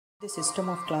The system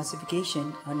of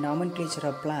classification and nomenclature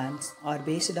of plants are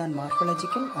based on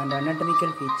morphological and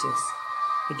anatomical features.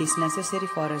 It is necessary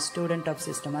for a student of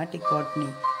systematic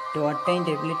botany to attain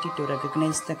the ability to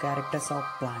recognize the characters of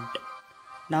plant.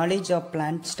 Knowledge of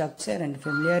plant structure and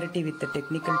familiarity with the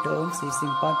technical terms is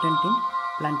important in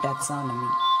plant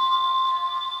taxonomy.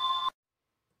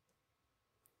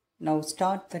 Now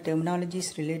start the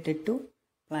terminologies related to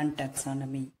plant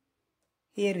taxonomy.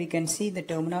 Here we can see the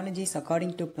terminologies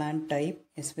according to plant type,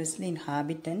 especially in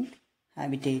habit and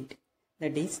habitat.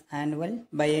 That is annual,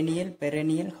 biennial,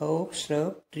 perennial, herb,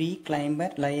 shrub, tree, climber,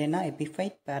 liana,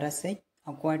 epiphyte, parasite,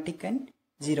 aquatic and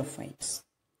xerophytes.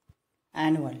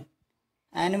 Annual.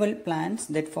 Annual plants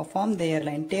that perform their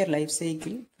entire life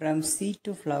cycle from seed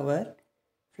to flower,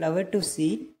 flower to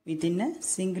seed within a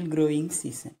single growing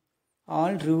season.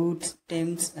 All roots,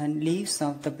 stems and leaves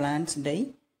of the plants die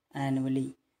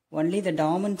annually. Only the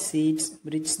dormant seeds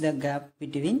bridge the gap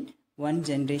between one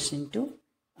generation to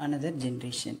another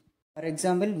generation. For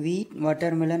example, wheat,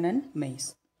 watermelon and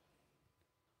maize.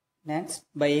 Next,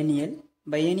 biennial.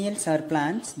 Biennials are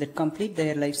plants that complete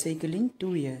their life cycle in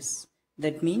 2 years.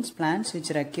 That means plants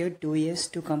which require 2 years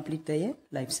to complete their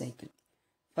life cycle.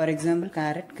 For example,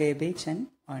 carrot, cabbage and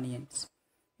onions.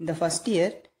 In the first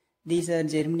year, these are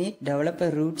germinate, develop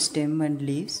a root, stem and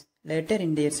leaves. Later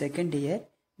in their second year,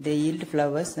 they yield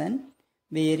flowers and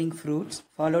bearing fruits,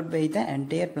 followed by the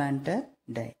entire plant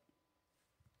die.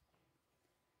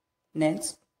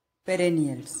 Next,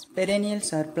 perennials.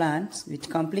 Perennials are plants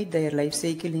which complete their life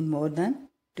cycle in more than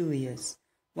 2 years.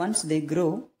 Once they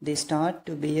grow, they start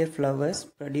to bear flowers,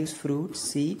 produce fruits,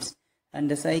 seeds,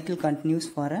 and the cycle continues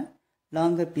for a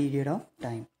longer period of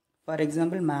time. For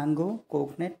example, mango,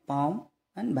 coconut, palm,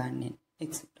 and banyan,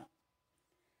 etc.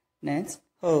 Next,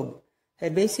 herb.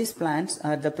 Herbaceous plants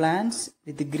are the plants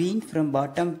with green from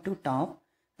bottom to top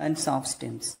and soft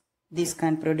stems. These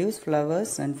can produce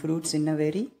flowers and fruits in a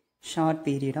very short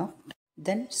period of time.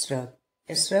 Then shrub.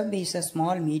 A shrub is a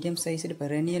small medium-sized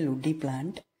perennial woody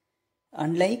plant.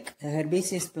 Unlike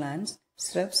herbaceous plants,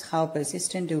 shrubs have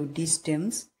persistent woody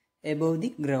stems above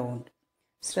the ground.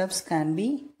 Shrubs can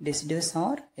be deciduous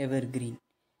or evergreen.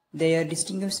 They are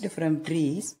distinguished from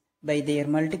trees by their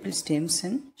multiple stems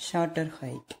and shorter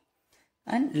height,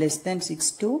 and less than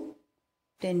 6 to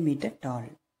 10 meter tall.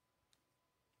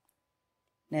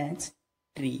 Next,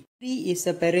 tree. Tree is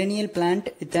a perennial plant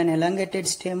with an elongated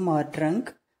stem or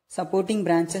trunk, supporting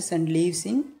branches and leaves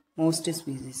in most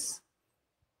species.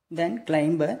 Then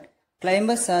climber.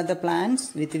 Climbers are the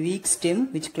plants with weak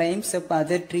stem which climbs up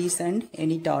other trees and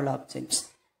any tall objects.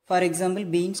 For example,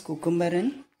 beans, cucumber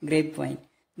and grapevine.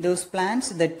 Those plants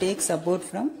that take support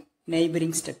from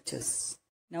neighboring structures.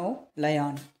 Now,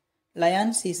 lion.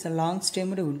 Lions is a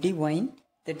long-stemmed woody vine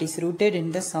that is rooted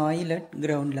in the soil at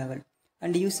ground level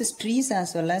and uses trees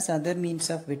as well as other means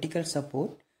of vertical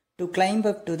support to climb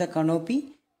up to the canopy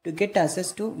to get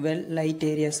access to well-light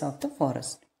areas of the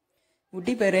forest.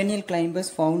 Woody perennial climbers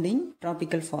found in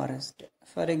tropical forest.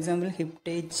 For example,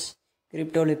 Hyptage,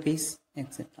 Cryptolepis,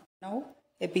 etc. Now,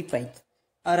 epiphytes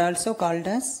are also called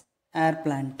as air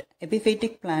plant.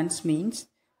 Epiphytic plants means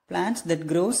plants that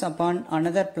grows upon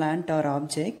another plant or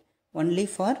object only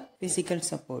for physical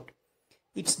support.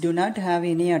 It do not have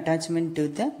any attachment to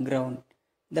the ground.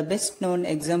 The best known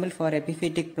example for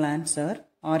epiphytic plants are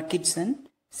orchids and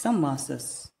some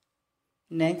mosses.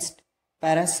 Next,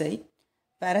 parasite.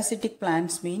 Parasitic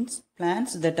plants means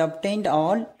plants that obtained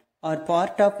all or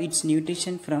part of its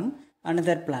nutrition from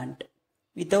another plant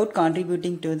without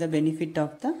contributing to the benefit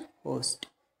of the host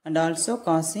and also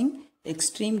causing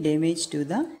extreme damage to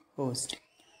the host.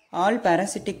 All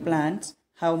parasitic plants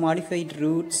have modified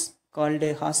roots called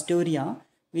hostoria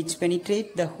which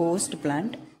penetrate the host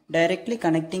plant, directly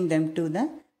connecting them to the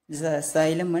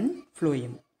xylem and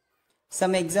phloem.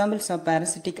 Some examples of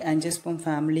parasitic angiosperm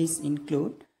families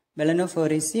include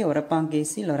Belanophoracea,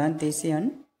 Oropaceae, Lorantheaceae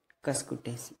and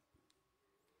Cuscutaceae.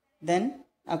 Then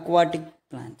aquatic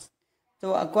plants.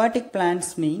 So aquatic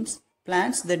plants means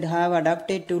plants that have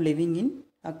adapted to living in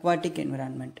aquatic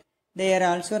environment. They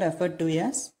are also referred to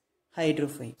as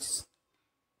hydrophytes.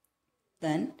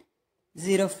 Then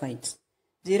xerophytes.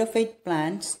 Xerophyte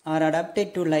plants are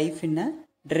adapted to life in a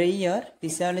dry or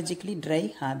physiologically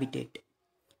dry habitat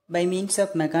by means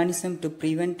of mechanism to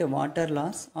prevent water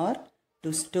loss or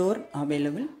to store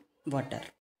available water.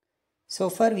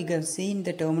 So far we have seen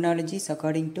the terminologies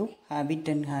according to habit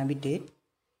and habitat.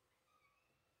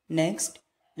 Next,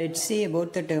 let's see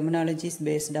about the terminologies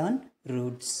based on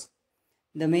roots.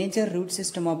 The major root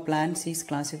system of plants is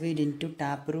classified into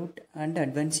taproot and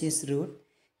adventitious root.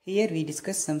 Here we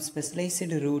discuss some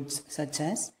specialized roots such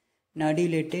as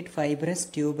nodulated, fibrous,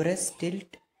 tuberous,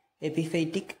 stilt,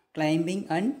 epiphytic, climbing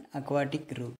and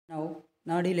aquatic root. Now,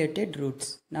 nodulated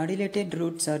roots. Nodulated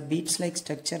roots are beads-like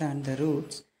structure on the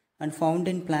roots and found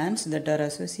in plants that are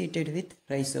associated with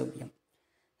rhizobium.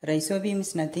 Rhizobium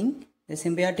is nothing, the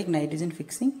symbiotic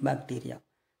nitrogen-fixing bacteria,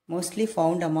 mostly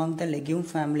found among the legume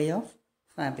family of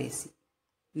Fabaceae.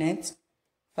 Next,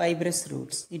 fibrous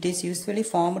roots. It is usually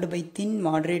formed by thin,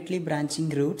 moderately branching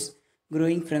roots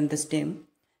growing from the stem.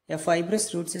 A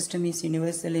fibrous root system is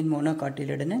universal in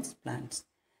monocotyledonous plants.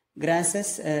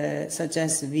 Grasses such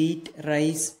as wheat,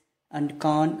 rice, and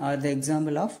corn are the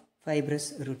example of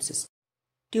fibrous root system.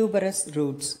 Tuberous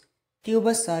roots.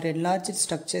 Tubers are enlarged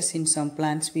structures in some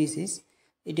plant species.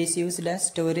 It is used as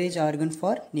storage organ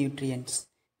for nutrients.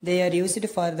 They are used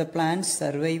for the plant's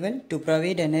survival to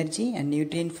provide energy and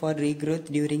nutrient for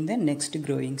regrowth during the next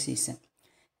growing season.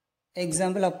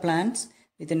 Example of plants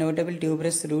with notable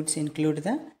tuberous roots include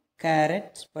the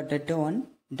carrot, potato and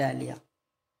dahlia.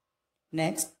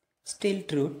 Next,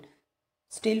 stilt root.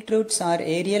 Stilt roots are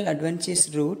aerial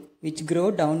adventitious roots which grow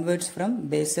downwards from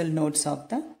basal nodes of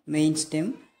the main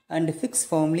stem and fix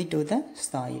firmly to the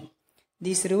soil.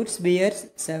 These roots bear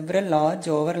several large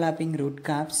overlapping root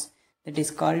caps that is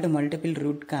called multiple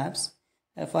root caps.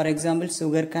 For example,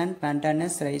 sugarcane,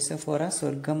 pandanus, rhizophora,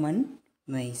 sorghum and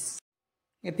maize.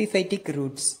 Epiphytic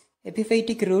roots.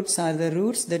 Epiphytic roots are the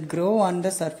roots that grow on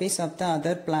the surface of the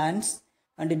other plants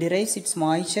and derives its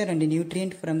moisture and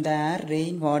nutrient from the air,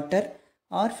 rain, water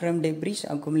or from debris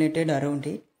accumulated around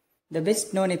it. The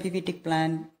best known epiphytic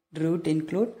plant root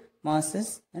include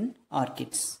mosses and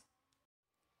orchids.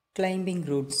 Climbing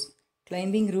roots.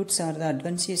 Climbing roots are the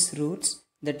adventitious roots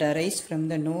that arise from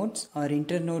the nodes or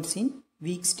internodes in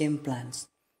weak stem plants.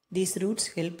 These roots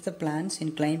help the plants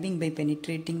in climbing by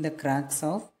penetrating the cracks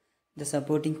of the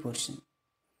supporting portion.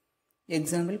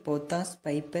 Example, pothos,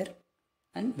 piper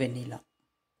and vanilla.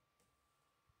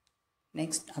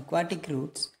 Next, aquatic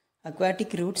roots.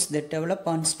 Aquatic roots that develop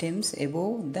on stems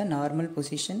above the normal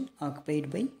position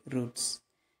occupied by roots.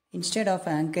 Instead of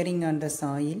anchoring on the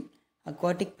soil,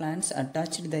 aquatic plants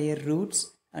attach their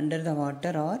roots under the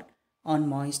water or on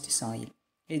moist soil.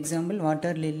 Example,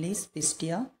 water lilies,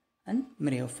 pistia and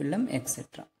myriophyllum,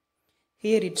 etc.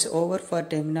 Here it's over for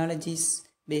terminologies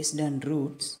based on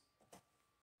roots.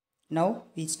 Now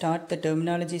we start the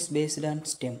terminologies based on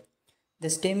stem. The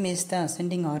stem is the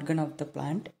ascending organ of the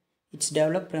plant. It's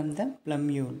developed from the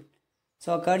plumule.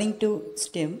 So according to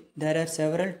stem, there are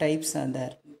several types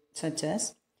there, such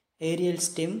as aerial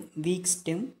stem, weak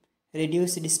stem,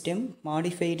 reduced stem,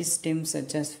 modified stem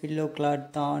such as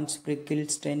phylloclad, thorns,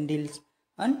 prickles, tendrils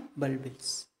and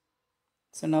bulbils.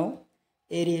 So now,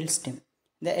 aerial stem.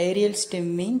 The aerial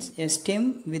stem means a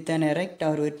stem with an erect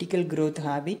or vertical growth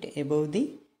habit above the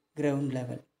ground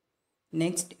level.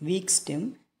 Next, weak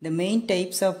stem. The main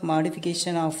types of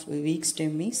modification of weak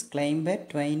stem is climber,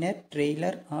 twiner,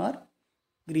 trailer or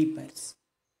creepers.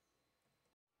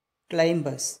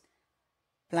 Climbers.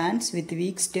 Plants with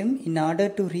weak stem, in order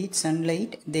to reach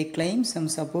sunlight, they climb some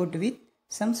support with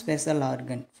some special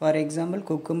organ. For example,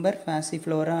 cucumber,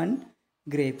 passiflora and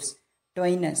grapes.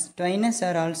 Twiners. Twiners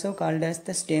are also called as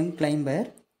the stem climber.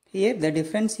 Here the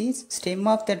difference is stem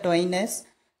of the twiners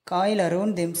coil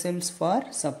around themselves for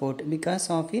support because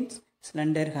of its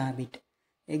slender habit.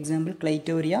 Example,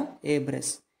 Clitoria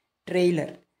abrus.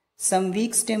 Trailer. Some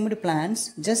weak-stemmed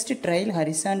plants just trail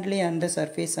horizontally on the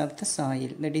surface of the soil.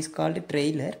 That is called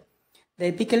trailer.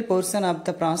 The apical portion of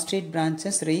the prostrate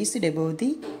branches raised above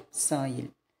the soil.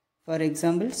 For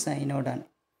example, cynodon.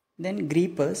 Then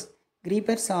creepers.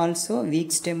 Creepers are also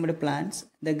weak-stemmed plants.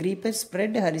 The creepers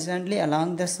spread horizontally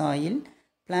along the soil.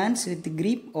 Plants with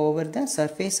creep over the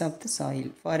surface of the soil.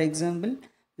 For example,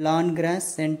 lawn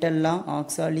grass, centella,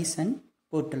 oxalis and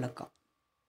portulaca.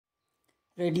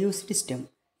 Reduced stem.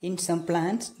 In some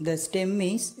plants, the stem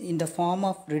is in the form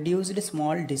of reduced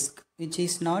small disc, which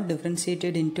is not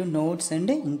differentiated into nodes and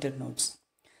internodes.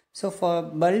 So, for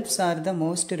bulbs are the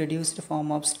most reduced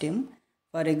form of stem.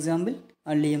 For example,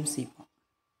 Allium cepa.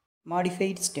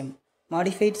 Modified stem.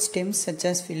 Modified stems such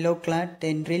as phylloclad,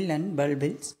 tendril and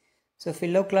bulbils. So,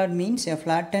 phylloclad means a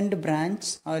flattened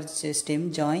branch or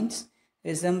stem joints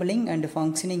resembling and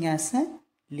functioning as a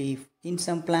leaf. In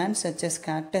some plants such as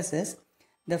cactuses,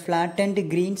 the flattened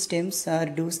green stems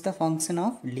do the function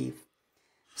of leaf.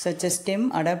 Such a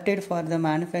stem adapted for the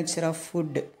manufacture of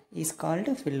food is called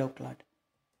phylloclad.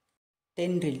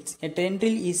 Tendrils. A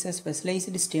tendril is a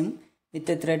specialized stem with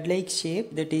a thread-like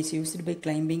shape that is used by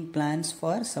climbing plants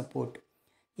for support.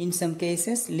 In some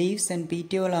cases, leaves and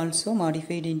petiole also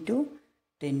modified into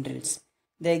tendrils.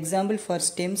 The example for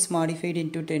stems modified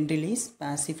into tendril is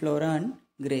passiflora and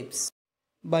grapes.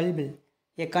 Bulbil.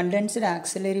 A condensed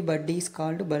axillary bud is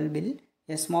called bulbil,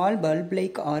 a small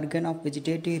bulb-like organ of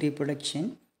vegetative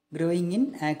reproduction growing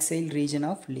in axial region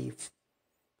of leaf.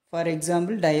 For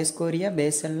example, Dioscorea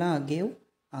basella agave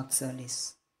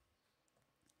oxalis.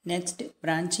 Next,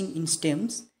 branching in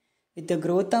stems. With the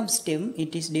growth of stem,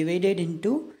 it is divided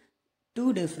into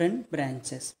two different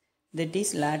branches, that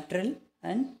is lateral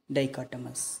and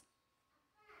dichotomous.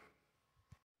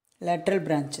 Lateral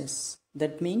branches,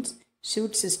 that means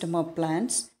shoot system of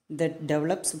plants that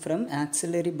develops from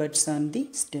axillary buds on the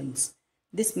stems.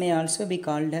 This may also be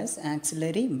called as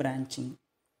axillary branching.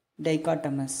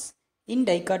 Dichotomous. In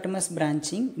dichotomous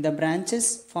branching, the branches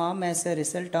form as a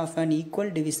result of an equal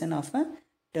division of a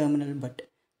terminal bud.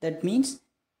 That means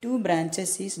two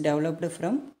branches is developed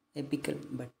from apical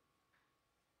bud.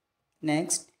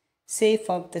 Next, shape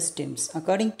of the stems.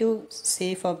 According to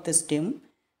shape of the stem,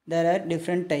 there are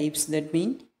different types, that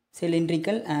mean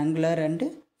cylindrical, angular and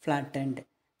flattened.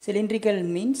 Cylindrical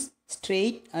means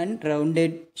straight and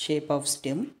rounded shape of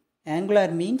stem. Angular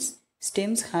means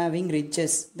stems having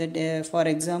ridges, that for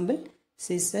example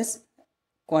Cissus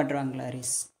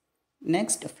quadrangularis.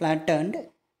 Next, flattened.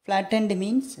 Flattened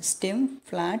means stem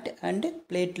flat and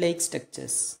plate-like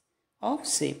structures of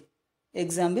shape.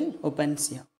 Example,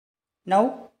 Opuntia.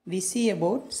 Now we see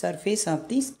about surface of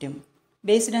the stem.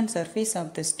 Based on surface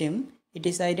of the stem, it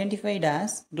is identified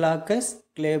as glaucous,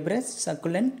 glabrous,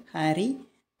 succulent, hairy,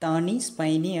 thorny,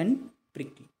 spiny and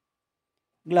prickly.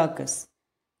 Glaucous.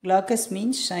 Glaucous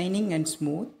means shining and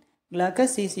smooth.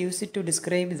 Glaucous is used to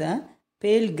describe the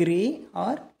pale grey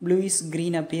or bluish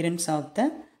green appearance of the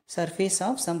surface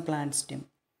of some plant stem.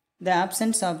 The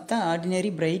absence of the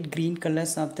ordinary bright green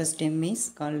colors of the stem is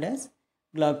called as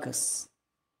glaucous.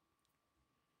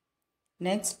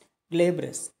 Next,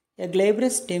 glabrous. A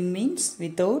glabrous stem means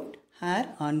without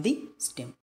hair on the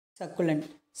stem. Succulent.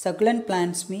 Succulent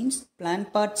plants means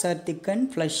plant parts are thick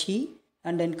and fleshy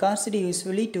and encouraged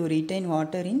usually to retain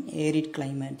water in arid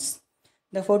climates.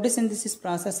 The photosynthesis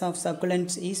process of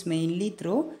succulents is mainly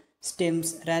through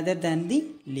stems rather than the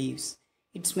leaves.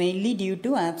 It's mainly due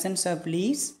to absence of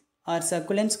leaves or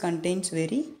succulents contains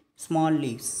very small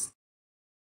leaves.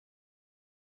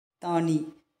 Thorny.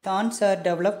 Thorns are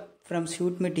developed from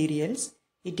shoot materials.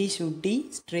 It is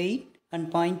woody, straight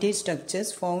and pointed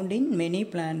structures found in many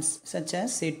plants such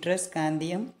as citrus,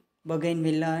 Canthium,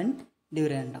 Bougainvillea and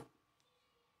Duranda.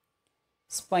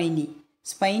 Spiny.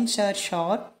 Spines are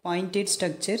sharp, pointed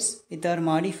structures with or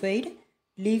modified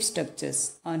leaf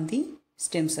structures on the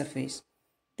stem surface.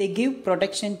 They give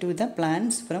protection to the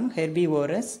plants from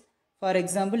herbivores. For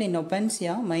example, in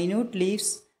Opuntia, minute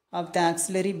leaves of the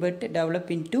axillary bud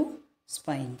develop into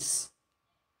spines.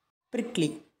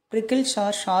 Prickly. Prickles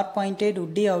are sharp-pointed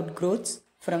woody outgrowths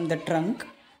from the trunk.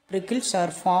 Prickles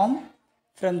are formed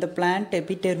from the plant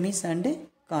epidermis and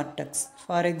cortex.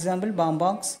 For example,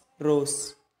 Bombox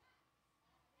rose.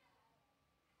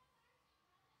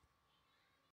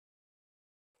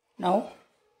 Now,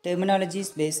 terminology is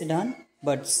based on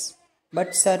buds.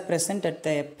 Buds are present at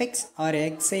the apex or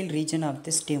axial region of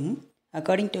the stem.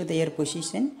 According to their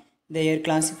position, they are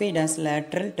classified as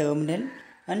lateral, terminal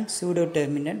and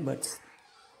pseudo-terminal buds.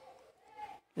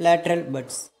 Lateral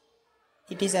buds.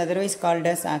 It is otherwise called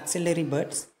as axillary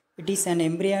buds. It is an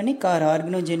embryonic or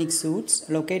organogenic shoots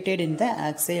located in the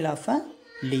axial of a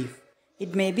leaf.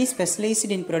 It may be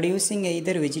specialized in producing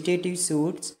either vegetative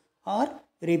shoots or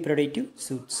reproductive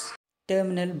shoots.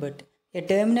 Terminal bud. A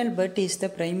terminal bud is the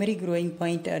primary growing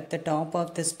point at the top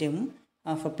of the stem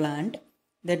of a plant.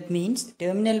 That means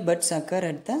terminal buds occur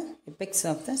at the apex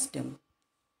of the stem.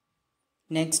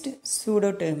 Next,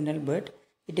 pseudo-terminal bud.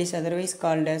 It is otherwise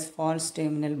called as false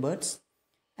terminal buds.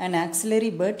 An axillary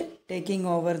bud taking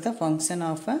over the function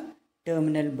of a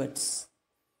terminal buds.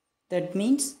 That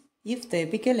means if the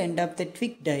apical end of the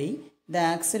twig die, the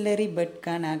axillary bud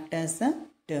can act as a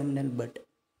terminal bud.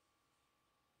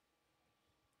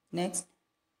 Next,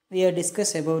 we have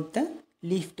discussed about the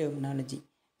leaf terminology.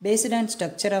 Based on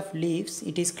structure of leaves,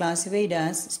 it is classified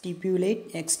as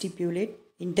stipulate, exstipulate,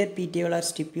 interpetiolar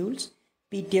stipules,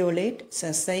 petiolate,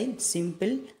 sessile,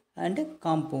 simple and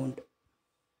compound.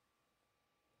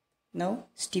 Now,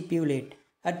 stipulate.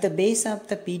 At the base of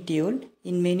the petiole,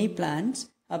 in many plants,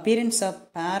 appearance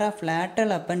of pair of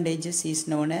lateral appendages is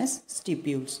known as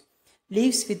stipules.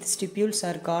 Leaves with stipules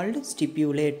are called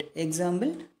stipulate.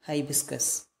 Example,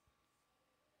 hibiscus.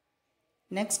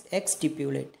 Next,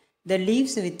 exstipulate. The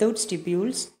leaves without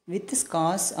stipules with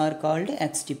scars are called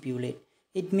exstipulate.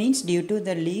 It means due to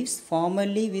the leaves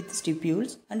formerly with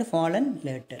stipules and fallen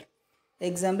later.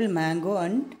 Example, mango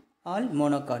and all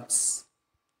monocots.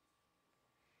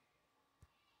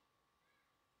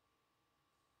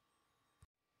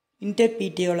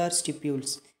 Interpetiolar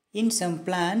stipules. In some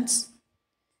plants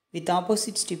with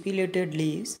opposite stipulated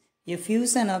leaves, a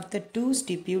fusion of the two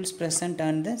stipules present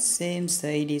on the same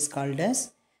side is called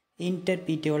as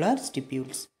interpetiolar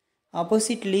stipules.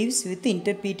 Opposite leaves with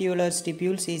interpetiolar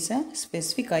stipules is a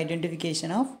specific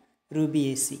identification of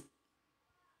Rubiaceae.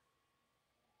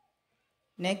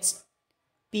 Next,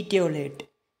 petiolate.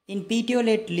 In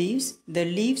petiolate leaves, the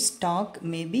leaf stalk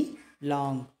may be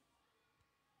long.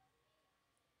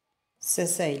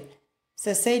 Sessile.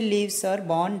 Sessile leaves are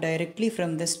borne directly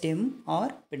from the stem or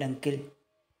peduncle.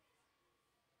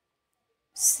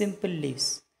 Simple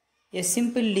leaves. A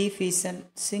simple leaf is a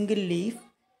single leaf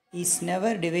is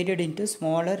never divided into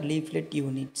smaller leaflet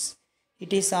units.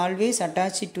 It is always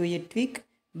attached to a twig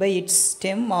by its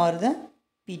stem or the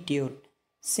petiole.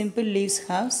 Simple leaves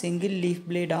have single leaf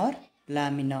blade or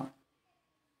lamina.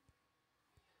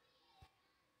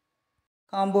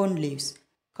 Compound leaves.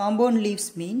 Compound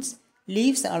leaves means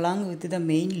leaves along with the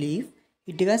main leaf.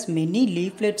 It has many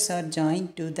leaflets are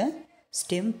joined to the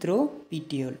stem through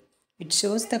petiole. It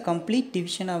shows the complete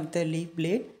division of the leaf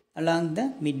blade along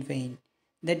the midvein.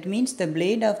 That means the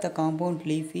blade of the compound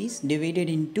leaf is divided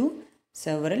into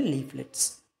several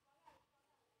leaflets.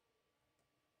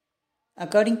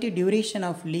 According to duration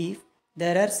of leaf,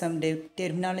 there are some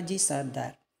terminologies are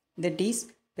there. That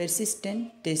is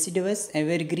persistent, deciduous,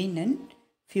 evergreen and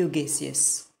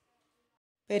fugaceous.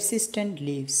 Persistent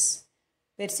leaves.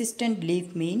 Persistent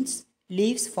leaf means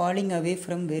leaves falling away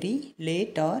from very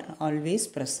late or always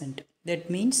present. That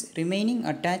means remaining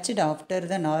attached after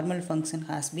the normal function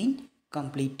has been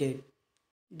completed.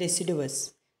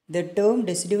 Deciduous. The term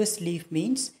deciduous leaf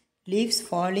means leaves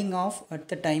falling off at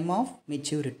the time of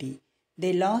maturity.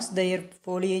 They lost their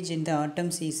foliage in the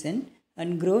autumn season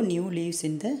and grow new leaves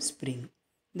in the spring.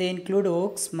 They include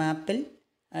oaks, maple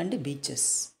and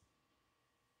beeches.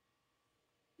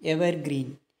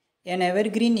 Evergreen. An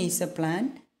evergreen is a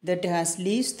plant that has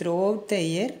leaves throughout the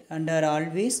year and are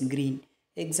always green.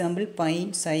 Example,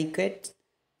 pine, cycad,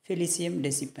 Phylicium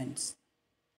decipans.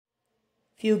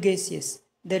 Fugaceous.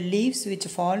 The leaves which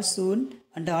fall soon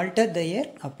and alter their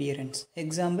appearance.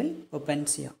 Example,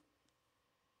 Opuntia.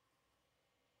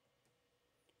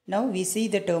 Now we see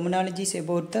the terminologies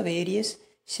about the various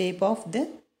shape of the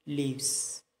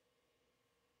leaves.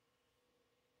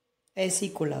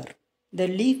 Acicular. The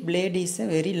leaf blade is a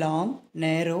very long,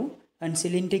 narrow and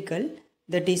cylindrical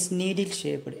that is needle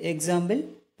shaped. Example,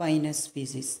 Pinus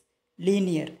species.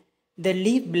 Linear. The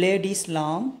leaf blade is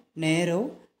long,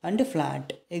 narrow and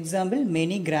flat. Example,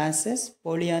 many grasses,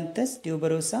 Polyanthus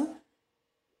tuberosa,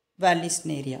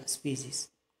 Vallisneria species.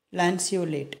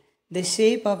 Lanceolate. The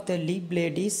shape of the leaf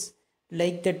blade is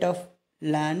like that of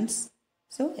lance.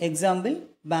 So, example,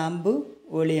 bamboo,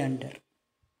 oleander.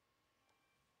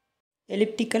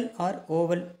 Elliptical or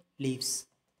oval leaves.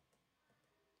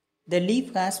 The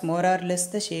leaf has more or less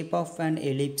the shape of an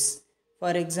ellipse.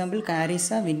 For example,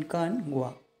 Carissa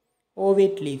vincongua.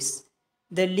 Ovate leaves.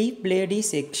 The leaf blade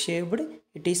is egg-shaped.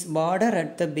 It is broader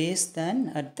at the base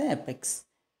than at the apex.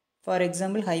 For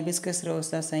example, Hibiscus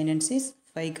rosa sinensis,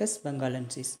 Ficus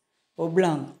bengalensis.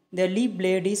 Oblong. The leaf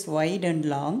blade is wide and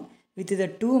long with the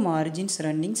two margins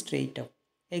running straight up.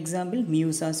 Example,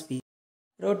 Musa species.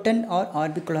 Rotund or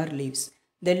orbicular leaves.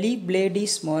 The leaf blade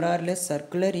is more or less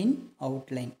circular in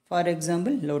outline. For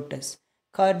example, lotus.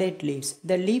 Cordate leaves.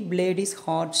 The leaf blade is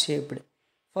heart-shaped.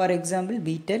 For example,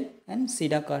 beetle and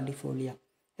Pseudocardifolia.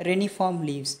 Reniform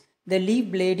leaves. The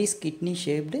leaf blade is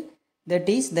kidney-shaped. That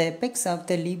is, the apex of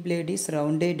the leaf blade is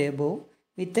rounded above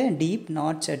with a deep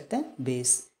notch at the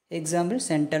base. Example,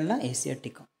 Centella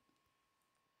asiatica.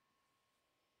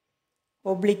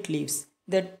 Oblique leaves.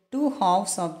 The two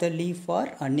halves of the leaf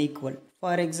are unequal.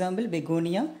 For example,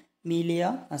 Begonia,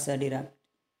 Melia, Asadira.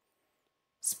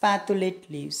 Spatulate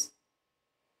leaves.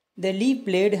 The leaf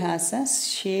blade has a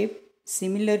shape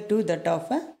similar to that of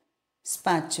a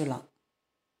spatula.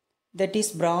 That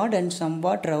is broad and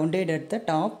somewhat rounded at the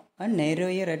top and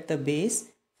narrower at the base.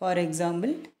 For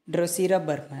example, Drosera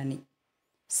burmani.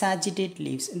 Sagittate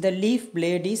leaves. The leaf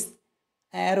blade is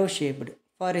arrow-shaped.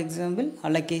 For example,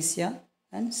 Alocasia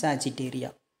and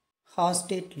Sagittaria.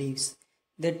 Hostate leaves.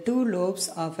 The two lobes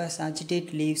of a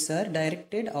sagittate leaves are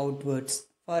directed outwards.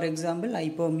 For example,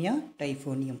 Hypomia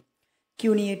typhonium.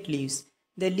 Cuneate leaves.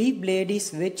 The leaf blade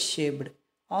is wedge-shaped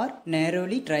or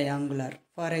narrowly triangular.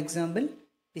 For example,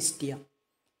 Pistia.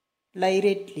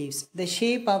 Lyrate leaves. The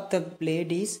shape of the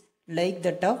blade is like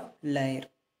that of lyre.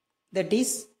 That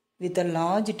is, with a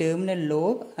large terminal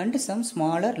lobe and some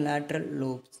smaller lateral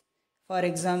lobes. For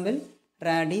example,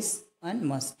 radish and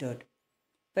mustard.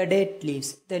 Pedate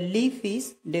leaves. The leaf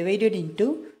is divided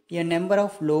into a number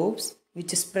of lobes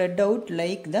which spread out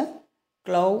like the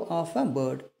claw of a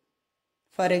bird.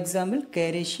 For example,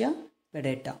 Caricia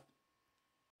pedata.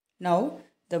 Now,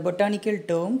 the botanical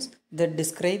terms that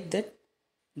describe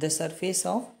the surface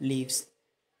of leaves.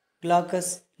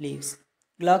 Glaucous leaves.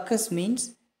 Glaucous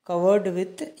means covered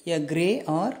with a grey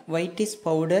or whitish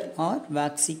powder or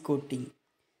waxy coating.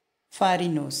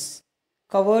 Farinose.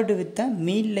 Covered with a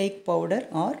meal-like powder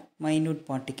or minute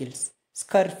particles.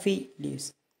 Scurfy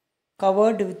leaves.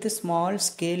 Covered with small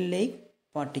scale-like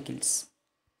particles.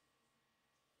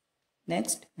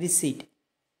 Next, viscid.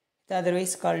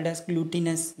 Otherwise called as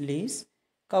glutinous leaves,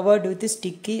 covered with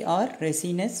sticky or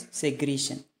resinous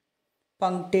secretion.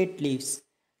 Punctate leaves,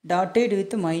 dotted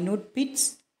with minute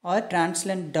pits or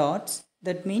translucent dots,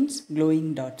 that means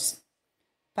glowing dots.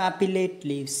 Papillate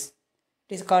leaves,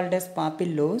 it is called as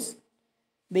papillose,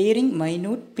 bearing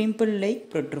minute pimple-like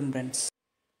protuberance.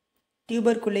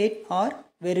 Tuberculate or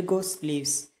verrucous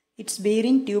leaves, it's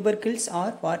bearing tubercles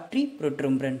or watery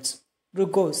protuberance.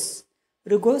 Rugose.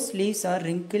 Rugose leaves are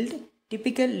wrinkled,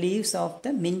 typical leaves of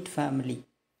the mint family.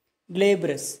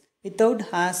 Glabrous, without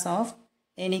hairs of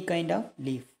any kind of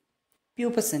leaf.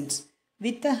 Pubescence,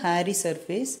 with a hairy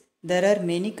surface, there are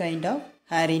many kind of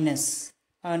hairiness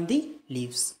on the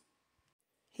leaves.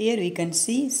 Here we can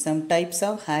see some types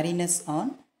of hairiness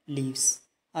on leaves.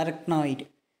 Arachnoid,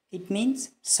 it means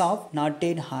soft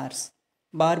knotted hairs.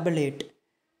 Barbellate,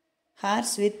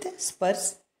 hairs with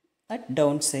spurs at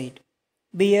downside.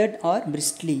 Beard or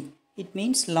bristly, it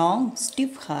means long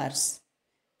stiff hairs.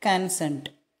 Canescent,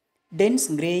 dense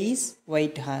greyish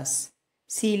white hairs.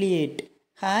 Ciliate,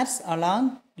 hairs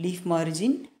along leaf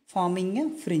margin forming a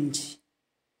fringe.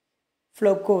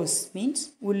 Flocose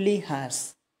means woolly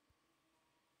hairs.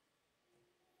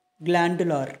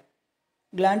 Glandular,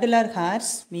 glandular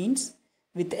hairs means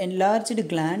with enlarged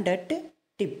gland at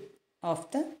tip of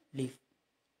the leaf.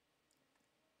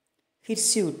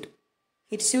 Hirsute,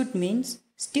 hirsute means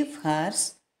stiff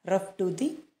hairs rough to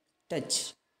the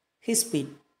touch. Hispid,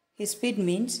 hispid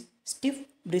means stiff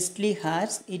bristly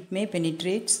hairs, it may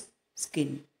penetrate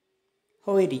skin.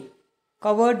 Hoary,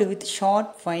 covered with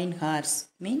short fine hairs,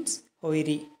 means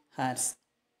hoary hairs.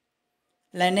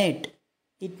 Lanate,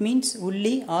 it means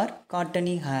woolly or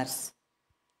cottony hairs.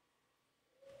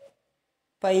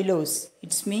 Pilose,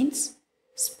 it means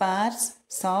sparse,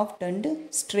 soft and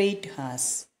straight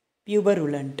hairs.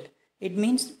 Puberulent, it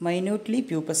means minutely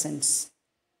pubescence.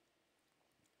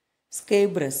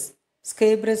 Scabrous,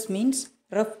 scabrous means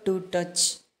rough to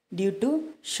touch due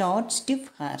to short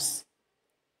stiff hairs.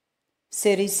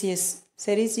 Sericeous,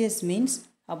 sericeous means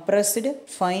oppressed,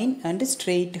 fine and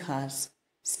straight hairs.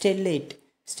 Stellate,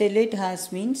 stellate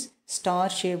hairs means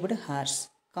star-shaped hairs,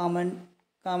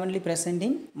 commonly present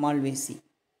in Malvaceae.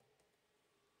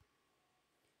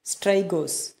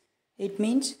 Strigose, it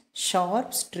means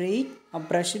sharp, straight,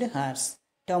 oppressed hairs.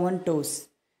 Tomentose,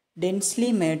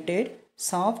 densely matted,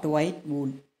 soft white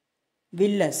wool.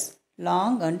 Villous,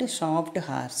 long and soft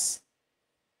hairs.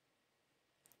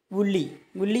 Woolly,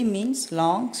 woolly means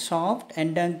long, soft,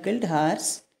 entangled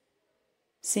hairs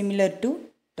similar to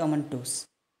tomentose.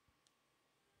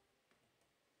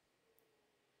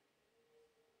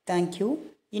 Thank you.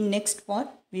 In next part,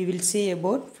 we will see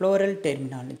about floral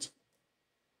terminology.